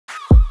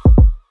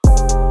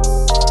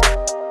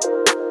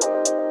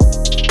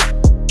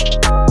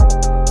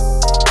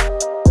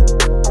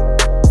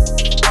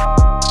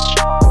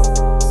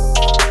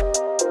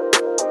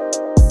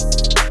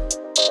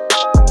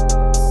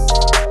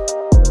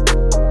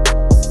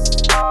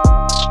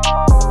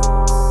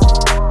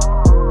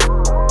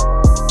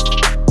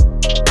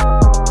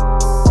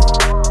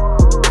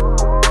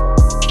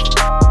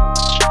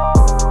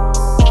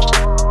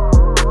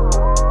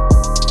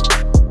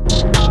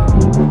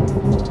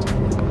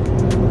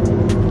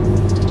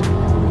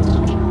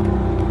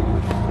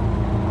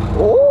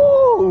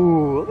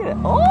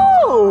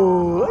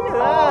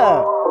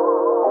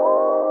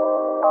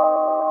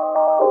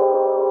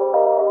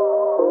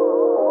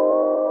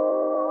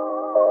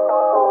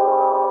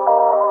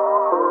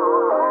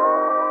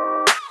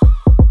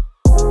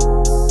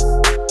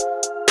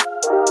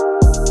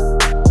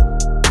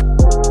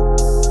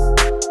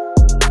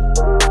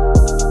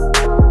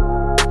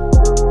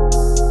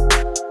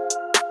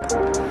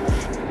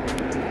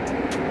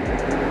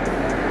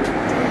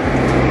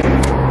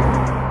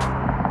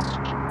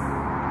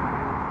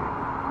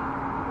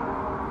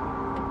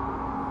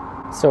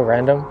So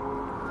random.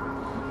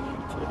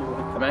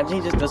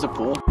 Imagine he just does a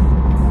pool.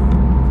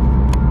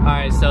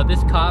 Alright, so this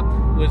cop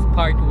was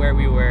parked where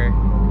we were.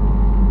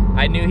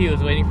 I knew he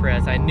was waiting for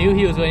us. I knew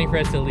he was waiting for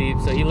us to leave,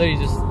 so he literally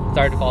just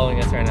started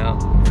following us right now.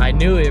 I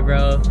knew it,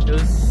 bro. It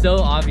was so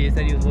obvious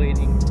that he was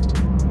waiting.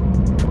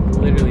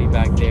 Literally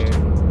back there.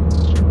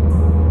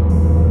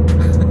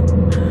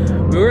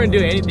 We weren't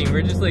doing anything. We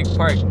were just like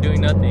parked,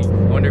 doing nothing.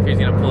 I wonder if he's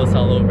gonna pull us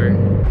all over.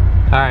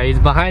 Alright, he's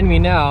behind me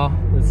now.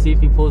 Let's see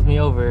if he pulls me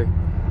over.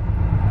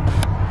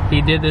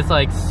 He did this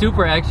like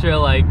super extra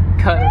like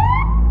cut.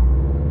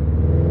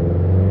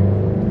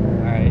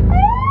 Alright.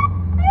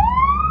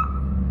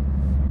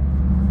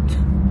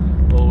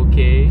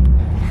 Okay.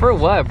 For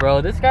what,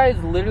 bro? This guy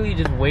is literally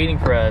just waiting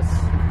for us.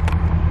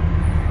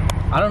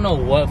 I don't know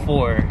what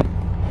for.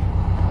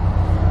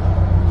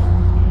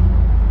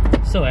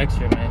 So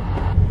extra,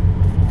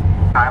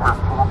 man. Driver,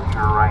 pull to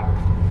your right.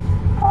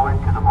 Pull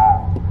into the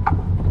ball.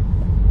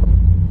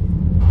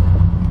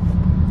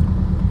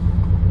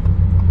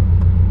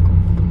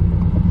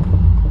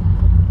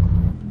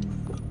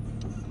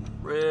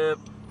 Rip.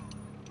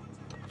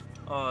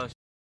 Oh,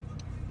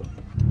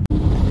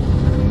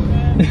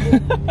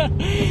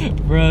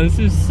 bro, this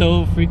is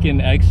so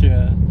freaking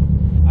extra.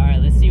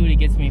 Alright, let's see what he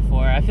gets me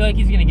for. I feel like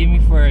he's gonna give me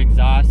for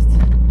exhaust.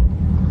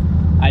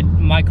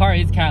 My car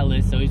is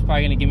catless, so he's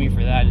probably gonna give me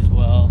for that as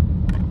well.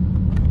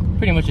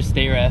 Pretty much a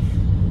stay ref.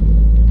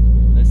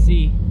 Let's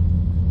see.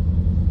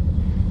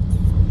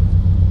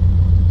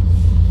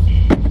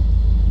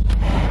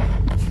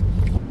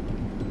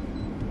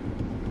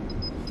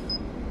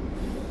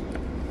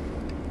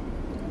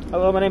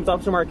 Hello, my name's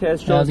Officer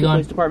Marquez, Chula Vista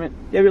Police Department.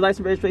 You have your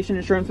license, registration,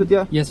 insurance with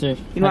you? Yes, sir.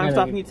 You know why I'm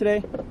stopping you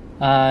today?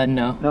 No.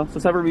 No? So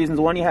several reasons.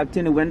 One, you have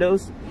tinted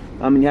windows,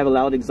 and you have a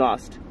loud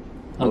exhaust.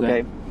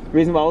 Okay. The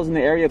reason why I was in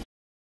the area of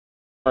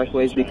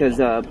parkways because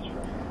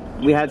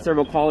we had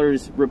several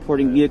callers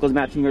reporting vehicles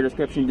matching your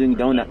description doing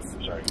donuts.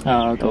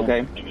 Oh,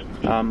 okay.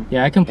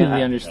 Yeah, I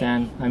completely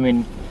understand. I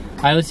mean,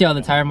 I would see all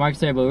the tire marks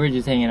there, but we were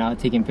just hanging out,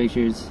 taking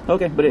pictures.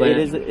 Okay, but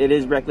it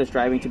is reckless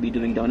driving to be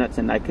doing donuts,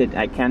 and I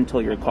can tow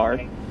your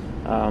car,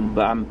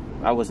 but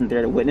I wasn't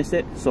there to witness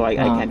it, so I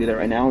can't do that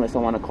right now unless I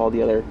want to call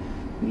the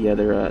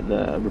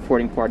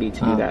reporting party to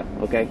do that.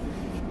 Okay.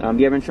 Do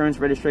you have insurance,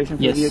 registration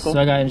for the vehicle? Yes, so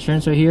I got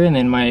insurance right here, and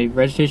then my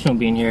registration will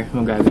be in here.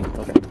 I'm gonna grab it.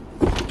 Okay.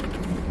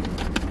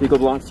 Vehicle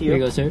belongs to you? Here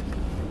you go, sir.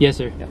 Yes,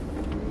 sir. Yeah.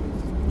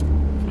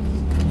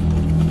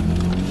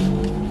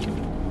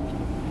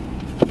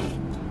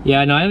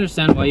 Yeah, no, I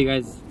understand why you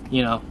guys,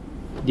 you know,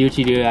 do what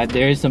you do.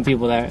 There is some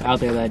people that out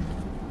there that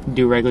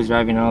do reckless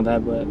driving and all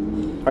that, but...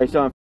 Are you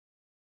still on?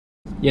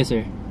 Yes,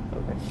 sir.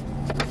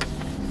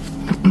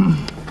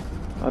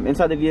 Okay.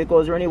 Inside the vehicle,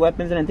 is there any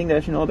weapons and anything that I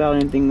should know about?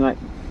 Anything like...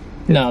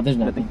 No, there's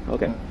nothing.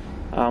 Okay.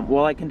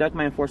 While I conduct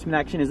my enforcement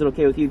action, is it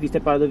okay with you if you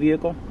step out of the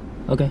vehicle?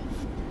 Okay.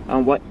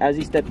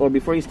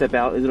 Before you step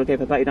out, is it okay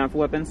if I pat you down for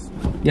weapons?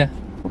 Yeah.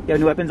 You have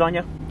any weapons on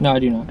you? No, I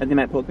do not. Anything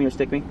might poke me or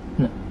stick me?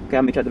 No. Okay,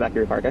 I'll meet you at the back of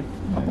your car, okay?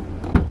 All right.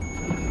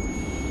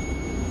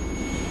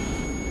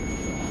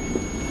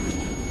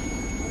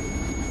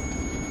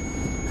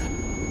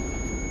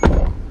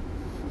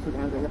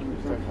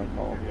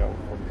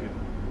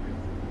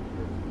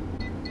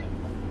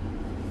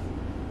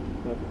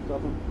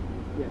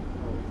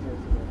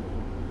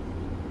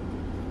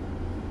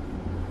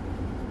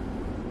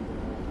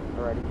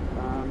 Alrighty.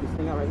 Just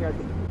hang out right here at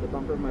the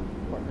bumper of my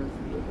partner's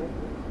vehicle.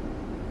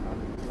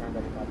 Around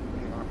that about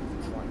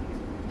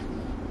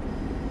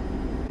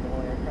the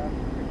whole aircraft.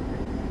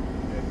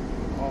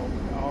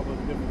 All the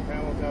different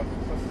panels out.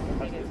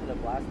 I think it's the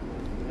blast.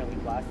 You know, we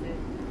blast it,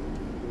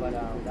 but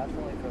that's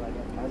only for like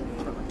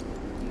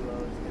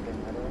kilos to get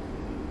metal.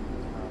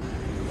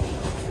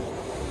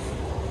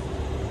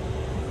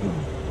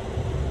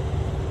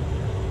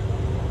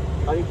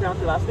 How do you pronounce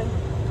your last name?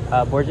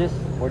 Borges.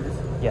 Borges?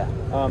 Yeah.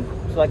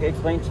 So like I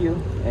explained to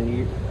you,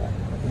 and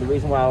the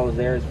reason why I was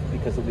there is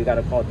because we got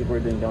a call people were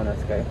doing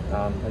donuts, okay?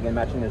 Again,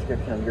 matching the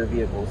description of your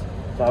vehicles.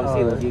 So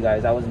obviously it was you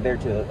guys. I wasn't there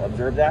to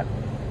observe that.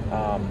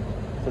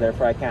 So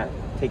therefore I can't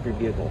take your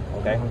vehicle,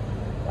 okay?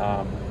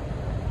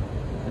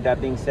 With that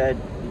being said,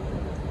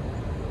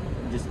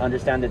 just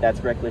understand that that's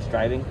reckless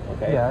driving,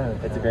 okay? Yeah,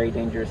 it's a very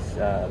dangerous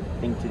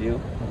thing to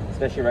do,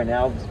 especially right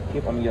now.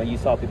 People, I mean, you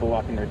saw people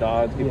walking their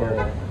dogs, people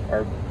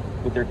are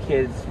with their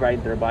kids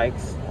riding their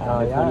bikes. If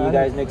one of you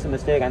guys makes a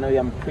mistake,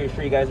 I'm pretty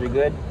sure you guys are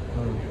good,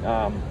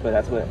 but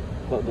that's what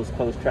those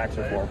closed tracks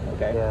are for,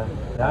 okay? Yeah,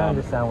 I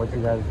understand what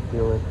you guys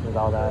deal with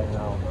all that, you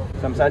know.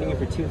 So I'm citing you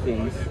for two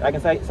things. I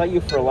can cite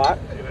you for a lot,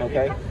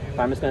 okay?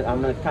 I'm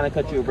gonna kind of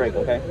cut you a break,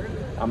 okay?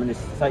 I'm gonna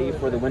cite you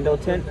for the window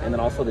tint and then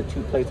also the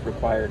 2 plates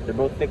required. They're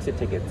both fix-it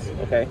tickets,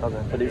 okay?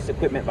 But they're just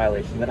equipment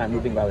violations. They're not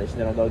moving violations.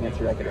 They don't go against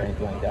your record or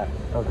anything like that.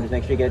 Just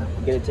make sure you get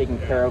it taken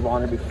care of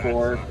on or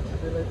before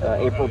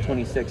April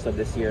 26th of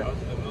this year.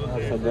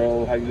 So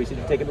go. Have you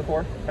received a ticket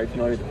before? Are you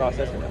familiar with the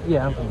process or no?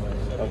 Yeah, I'm familiar.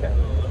 Okay.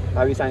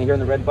 How are you signing here in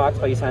the red box?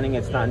 By you signing,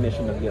 it's not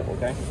admission of vehicle,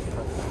 okay?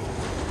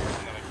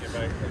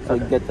 So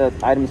you get the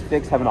items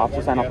fixed, have an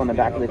officer sign off on the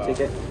back of the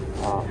ticket.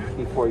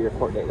 before your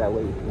court date. That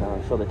way,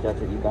 show the judge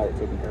that you got it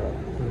taken care of.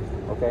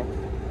 Okay?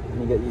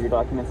 And you get your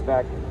documents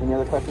back. Any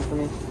other questions for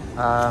me?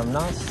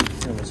 No, it's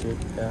pretty much it.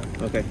 Yeah.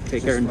 Okay.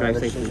 Take care and drive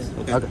safely.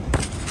 Okay. Okay.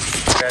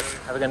 Guys,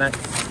 have a good night.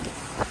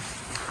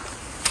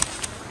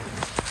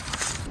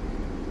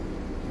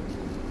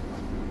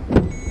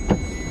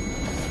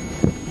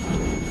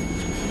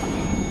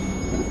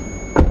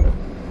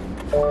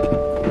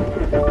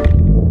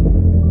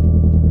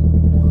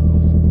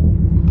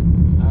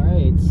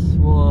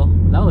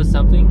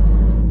 Something.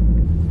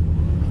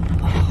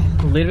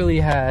 Literally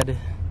had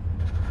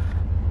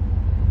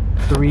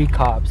 3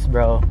 cops,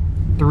 bro.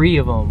 3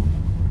 of them.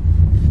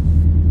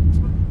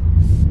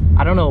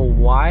 I don't know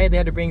why they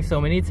had to bring so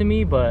many to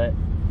me, but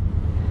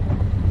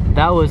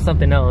that was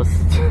something else.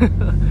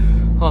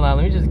 Hold on,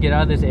 let me just get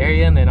out of this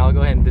area and then I'll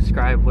go ahead and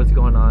describe what's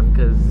going on,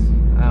 because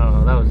I don't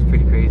know, that was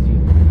pretty crazy.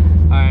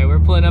 Alright, we're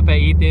pulling up at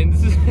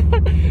Ethan's.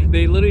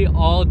 They literally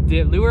all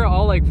dipped. They were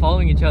all like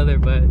following each other,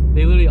 but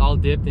they literally all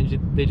dipped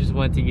and they just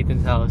went to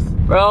Ethan's house.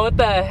 Bro, what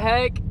the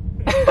heck?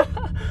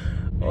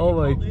 Oh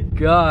my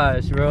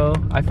gosh, bro.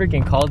 I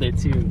freaking called it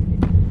too.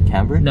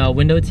 Camber? No,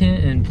 window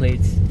tint and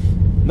plates.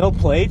 No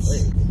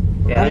plates?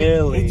 Yeah.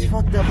 Really? It's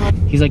fucked up.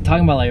 He's like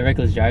talking about like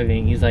reckless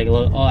driving. He's like,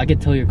 oh, I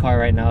could tow your car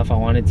right now if I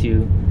wanted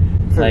to.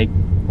 Like,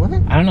 what?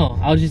 I don't know.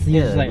 I was just,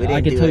 he's like,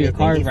 I could tow your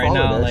car right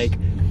now. Us.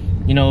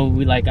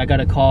 Like, I got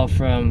a call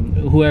from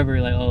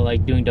whoever, like, oh,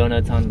 like doing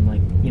donuts on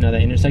like,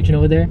 that intersection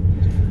over there.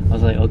 I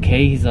was like,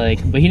 okay. He's like,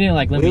 but he didn't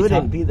like let me. We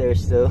wouldn't be there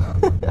still.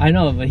 I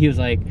know, but he's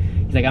like,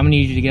 I'm gonna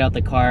need you to get out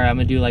the car. I'm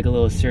gonna do like a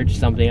little search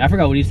something. I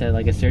forgot what he said,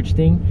 like a search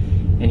thing.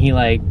 And he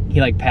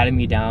patted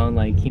me down.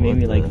 Like he made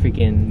me like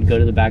freaking go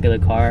to the back of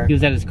the car. He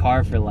was at his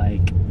car for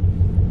like,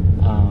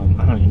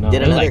 I don't even know.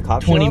 Did it was another like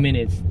cop 20 show up?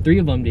 minutes. 3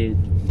 of them did.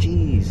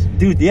 Jeez.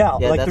 Dude, yeah,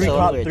 Yeah, like that's 3 the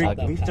cops. only way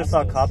to We talk just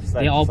saw cops.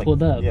 They all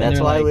pulled up. Yeah. That's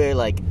they're why like, we were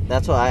like,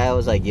 that's why I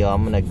was like, yo,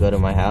 I'm gonna go to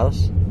my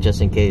house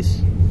just in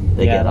case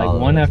they get all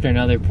like one of us. after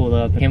another pulled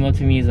up. Came up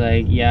to me, he's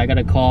like, yeah, I got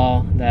a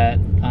call that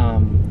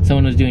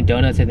someone was doing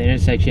donuts at the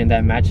intersection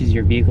that matches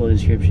your vehicle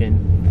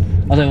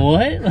description. I was like,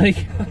 what?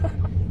 Like,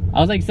 I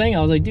was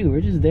like, dude,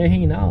 we're just there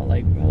hanging out,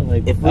 like, bro,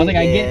 like, If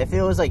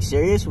it was like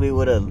serious, we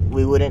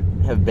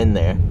wouldn't have been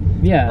there.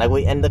 Yeah.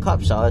 Like and the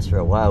cops saw us for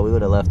a while. We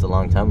would have left a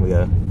long time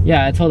ago.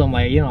 Yeah, I told him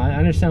like, I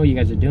understand what you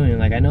guys are doing.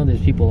 Like, I know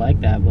there's people like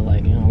that, but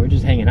like, we're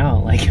just hanging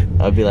out. Like,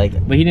 I'd be like,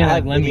 but he didn't I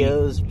like have let me.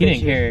 videos, He didn't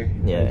pictures. care.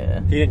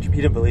 Yeah. He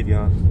didn't believe you,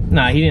 huh?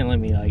 Nah, he didn't let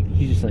me. Like,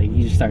 he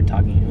just started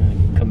talking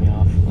and cut me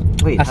off.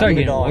 Wait, I started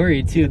you getting know,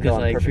 worried too, you because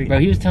know, like, perfect. bro,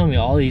 he was telling me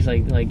all these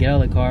like get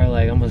out of the car,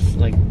 like almost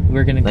like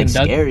we're gonna like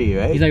conduct. scary,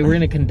 right? He's like, we're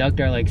gonna conduct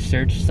our like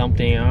search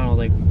something. I don't know,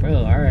 like, bro,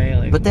 all right,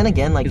 like. But then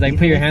again, like, he's like,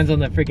 put your hands on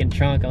the freaking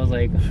trunk. I was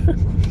like,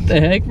 what the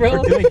heck,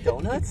 bro? For doing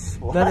donuts?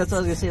 What? No, that's what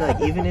I was gonna say.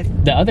 Like, even if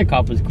The other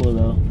cop was cool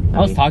though.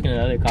 I was talking to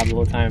the other cop the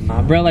whole time.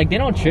 Bro, like, they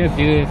don't trip,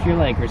 dude. If you're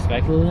like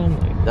respectful to them,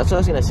 like, that's what I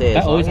was gonna say.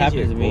 That as always long as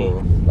happens you're to me.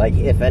 cool. Like,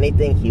 if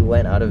anything, he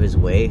went out of his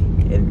way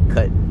and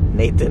cut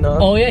Nathan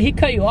off. oh yeah, he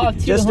cut you off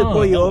too, just to huh?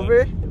 pull you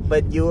over.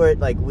 But you were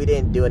like, we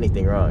didn't do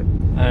anything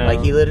wrong. I don't Like,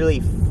 know. he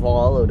literally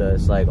followed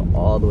us like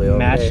all the way over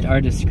Matched there.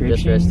 our description.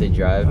 Just for us to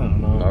drive I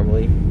don't know.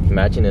 normally.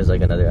 Matching is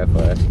like another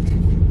FRS.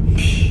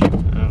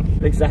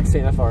 The exact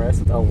same FRS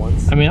with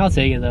L1s. I mean, I'll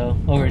take it though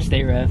over a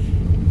state ref.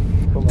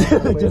 Come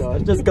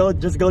on, just go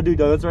do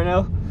donuts right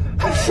now.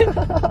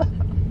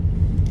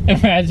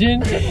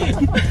 Imagine.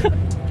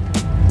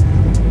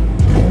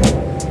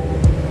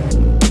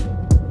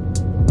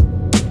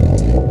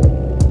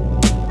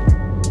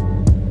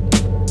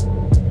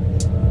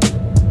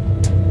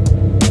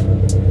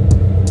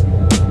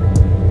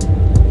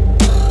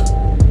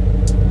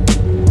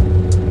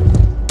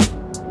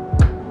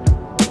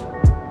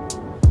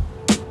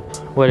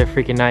 What a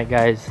freaking night,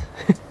 guys.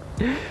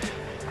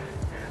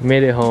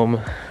 Made it home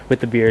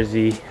with the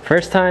BRZ.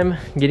 First time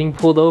getting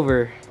pulled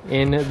over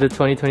in the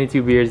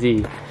 2022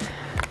 BRZ.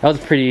 That was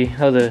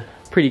a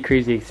pretty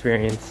crazy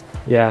experience.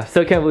 Yeah,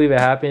 still can't believe it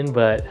happened,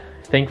 but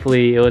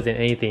thankfully it wasn't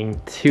anything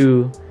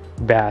too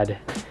bad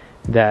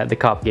that the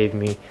cop gave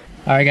me.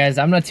 Alright guys,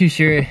 I'm not too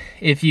sure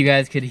if you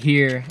guys could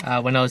hear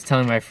when I was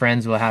telling my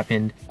friends what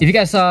happened. If you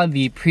guys saw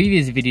the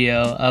previous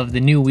video of the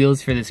new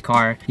wheels for this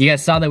car, you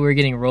guys saw that we were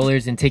getting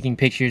rollers and taking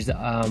pictures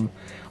on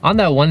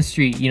that one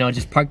street,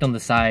 just parked on the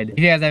side. If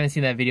you guys haven't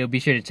seen that video, be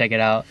sure to check it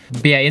out.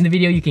 But yeah, in the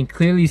video you can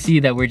clearly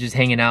see that we're just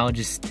hanging out,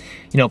 just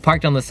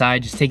parked on the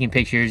side, just taking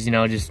pictures,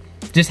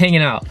 just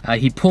hanging out.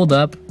 He pulled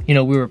up, we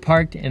were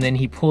parked, and then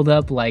he pulled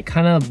up like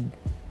kind of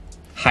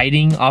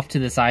hiding off to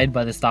the side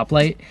by the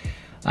stoplight.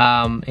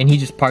 And he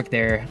just parked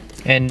there,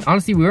 and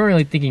honestly we weren't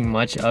really thinking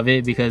much of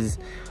it because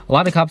a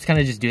lot of cops kind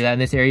of just do that in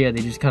this area.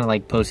 They just kind of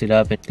like post it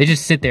up and they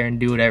just sit there and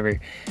do whatever.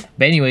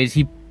 But anyways,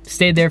 he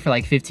stayed there for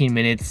like 15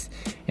 minutes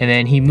and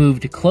then he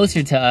moved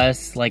closer to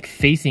us, like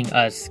facing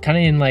us, kind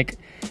of in like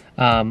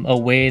a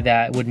way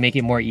that would make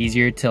it more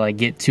easier to like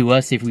get to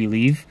us if we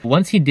leave.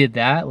 Once he did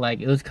that, like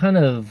it was kind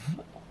of,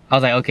 I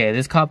was like, okay,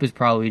 this cop is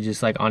probably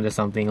just like onto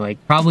something, like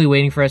probably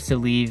waiting for us to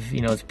leave.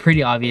 It's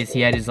pretty obvious.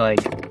 He had his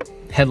like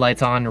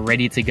headlights on,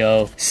 ready to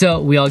go.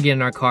 So we all get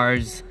in our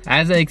cars.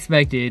 As I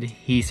expected,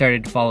 he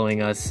started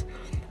following us.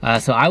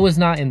 So I was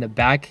not in the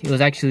back. It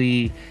was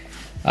actually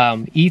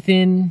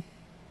Ethan,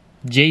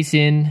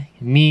 Jason,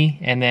 me,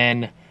 and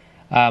then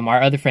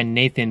our other friend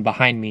Nathan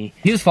behind me.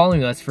 He was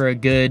following us for a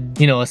good,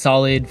 you know, a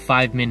solid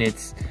 5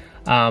 minutes.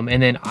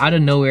 And then out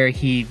of nowhere,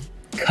 he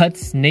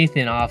cuts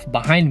Nathan off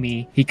behind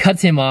me. He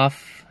cuts him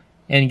off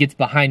and gets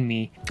behind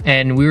me.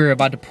 And we were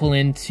about to pull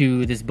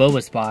into this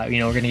boba spot. You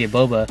know, we're gonna get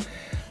boba.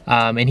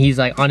 And he's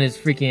like on his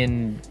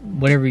freaking,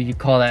 whatever you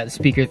call that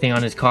speaker thing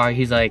on his car.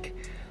 He's like,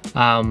 you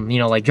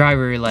know, like,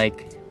 driver,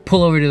 like,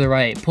 pull over to the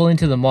right, pull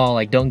into the mall,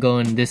 like, don't go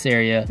in this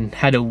area. And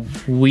had to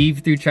weave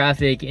through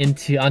traffic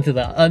onto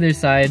the other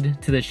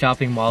side to the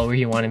shopping mall where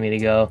he wanted me to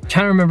go. I'm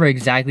trying to remember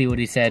exactly what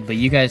he said, but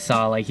you guys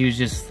saw, like, he was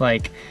just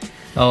like,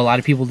 oh, a lot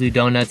of people do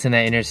donuts in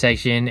that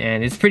intersection,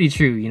 and it's pretty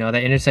true. You know,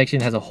 that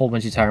intersection has a whole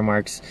bunch of tire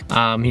marks.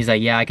 He's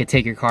like, yeah, I could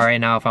take your car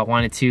right now if I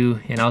wanted to.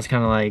 And I was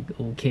kind of like,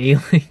 okay,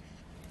 like,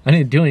 I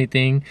didn't do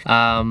anything.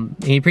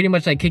 He pretty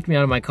much like kicked me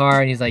out of my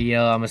car, and he's like,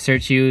 yo, I'm gonna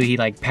search you. He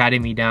like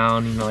patted me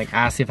down, you know, like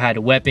asked if I had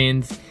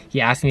weapons. He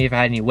asked me if I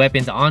had any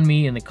weapons on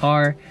me in the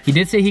car. He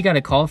did say he got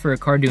a call for a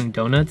car doing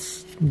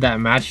donuts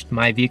that matched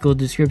my vehicle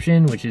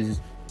description, which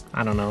is,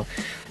 I don't know.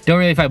 Don't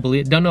know if I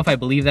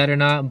believe that or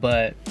not,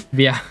 but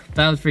yeah,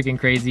 that was freaking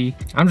crazy.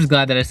 I'm just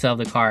glad that I still have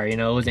the car, you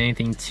know, it wasn't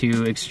anything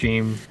too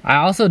extreme. I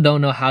also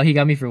don't know how he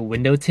got me for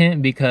window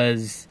tint,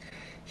 because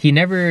he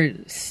never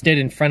stood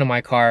in front of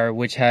my car,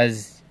 which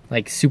has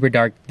like super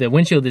dark. The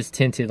windshield is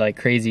tinted like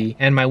crazy,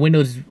 and my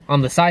windows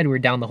on the side were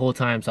down the whole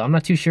time, so I'm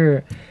not too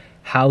sure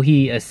how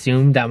he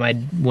assumed that my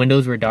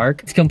windows were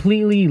dark. It's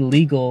completely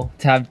legal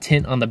to have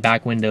tint on the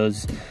back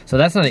windows, so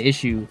that's not an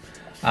issue.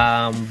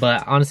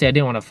 But honestly, I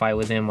didn't want to fight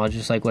with him. I was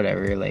just like,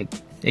 whatever, like,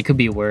 it could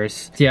be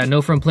worse. So yeah,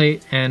 no front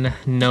plate and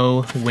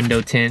no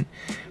window tint.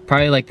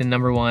 Probably like the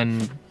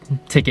 #1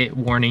 ticket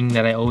warning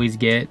that I always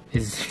get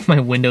is my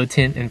window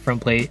tint and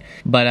front plate,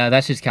 but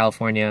that's just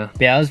California.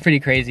 Yeah, that was pretty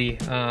crazy.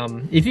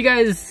 If you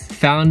guys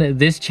found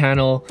this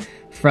channel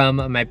from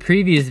my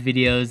previous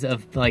videos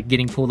of like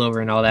getting pulled over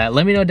and all that,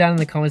 let me know down in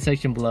the comment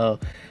section below.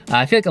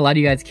 I feel like a lot of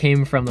you guys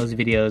came from those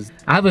videos.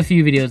 I have a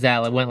few videos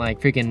that went like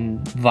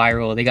freaking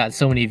viral. They got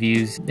so many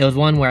views. There was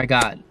one where I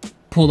got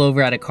pulled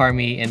over at a car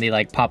meet and they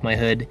like popped my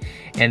hood,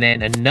 and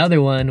then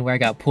another one where I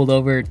got pulled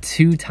over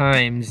 2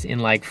 times in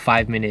like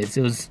 5 minutes.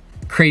 It was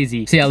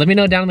crazy. So yeah, let me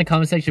know down in the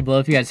comment section below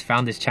if you guys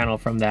found this channel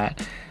from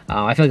that.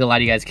 I feel like a lot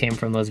of you guys came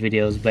from those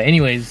videos. But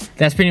anyways,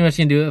 that's pretty much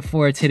gonna do it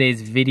for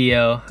today's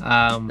video.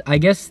 I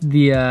guess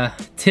the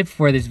tip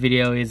for this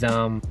video is, I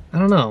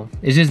don't know,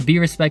 is just be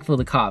respectful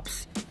to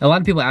cops. A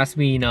lot of people ask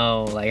me, you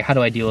know, like, how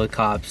do I deal with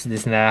cops,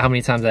 this and that, how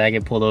many times did I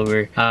get pulled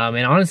over?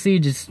 And honestly,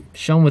 just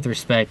show them with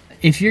respect.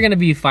 If you're gonna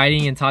be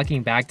fighting and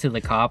talking back to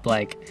the cop,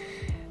 like,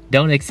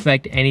 don't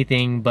expect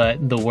anything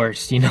but the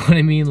worst, you know what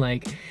I mean?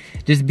 Like,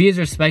 just be as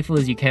respectful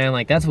as you can.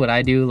 Like, that's what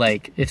I do.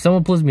 Like, if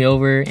someone pulls me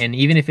over, and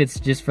even if it's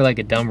just for like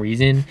a dumb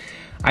reason,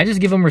 I just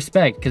give them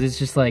respect, because it's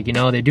just like, you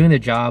know, they're doing their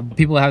job.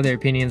 People have their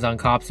opinions on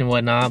cops and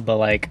whatnot, but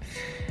like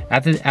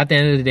at the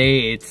end of the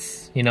day,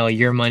 it's, you know,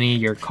 your money,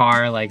 your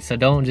car. Like, so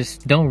don't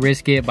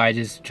risk it by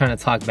just trying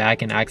to talk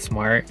back and act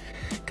smart,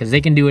 because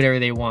they can do whatever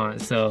they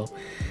want. So,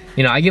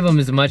 you know, I give them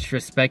as much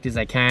respect as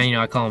I can. You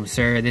know, I call them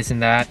sir, this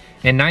and that.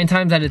 And 9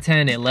 times out of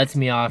 10, it lets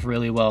me off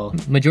really well.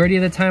 Majority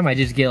of the time, I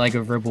just get like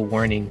a verbal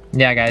warning.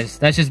 Yeah, guys,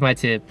 that's just my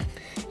tip.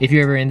 If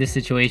you're ever in this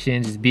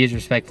situation, just be as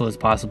respectful as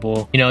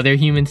possible. You know, they're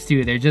humans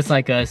too. They're just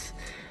like us.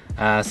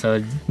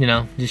 So, you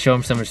know, just show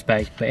them some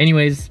respect. But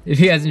anyways, if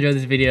you guys enjoyed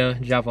this video,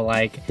 drop a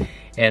like.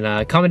 And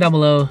comment down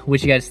below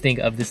what you guys think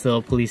of this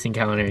little police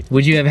encounter.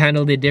 Would you have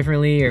handled it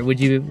differently, or would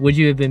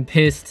you have been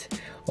pissed?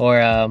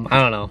 Or I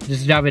don't know,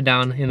 just drop it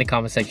down in the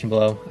comment section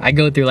below. I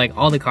go through like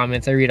all the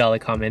comments, I read all the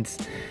comments.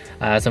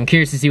 So I'm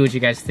curious to see what you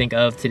guys think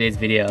of today's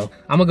video.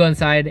 I'm gonna go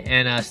inside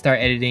and start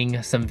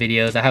editing some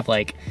videos. I have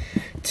like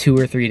 2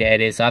 or 3 to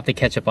edit, so I have to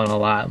catch up on a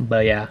lot.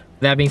 But yeah,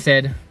 that being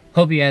said,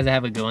 hope you guys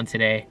have a good one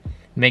today.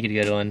 Make it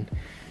a good one.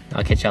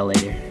 I'll catch y'all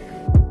later.